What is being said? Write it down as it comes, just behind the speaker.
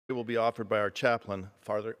will be offered by our chaplain,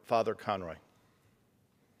 Father Conroy.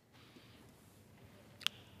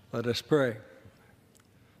 Let us pray.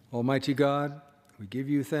 Almighty God, we give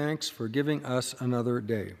you thanks for giving us another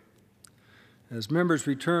day. As members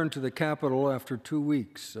return to the Capitol after 2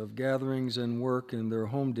 weeks of gatherings and work in their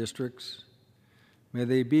home districts, may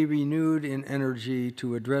they be renewed in energy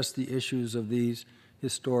to address the issues of these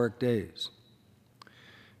historic days.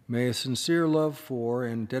 May a sincere love for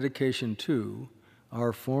and dedication to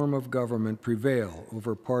our form of government prevail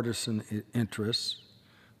over partisan interests,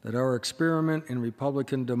 that our experiment in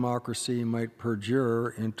Republican democracy might perdure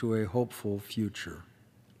into a hopeful future.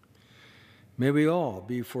 May we all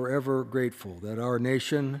be forever grateful that our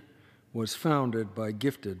nation was founded by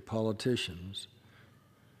gifted politicians,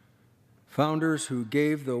 founders who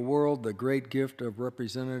gave the world the great gift of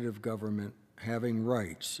representative government, having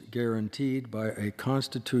rights guaranteed by a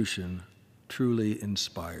Constitution truly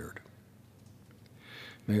inspired.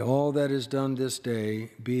 May all that is done this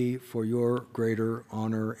day be for your greater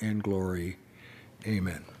honor and glory.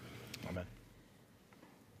 Amen. Amen.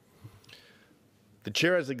 The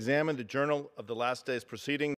chair has examined the journal of the last day's proceedings.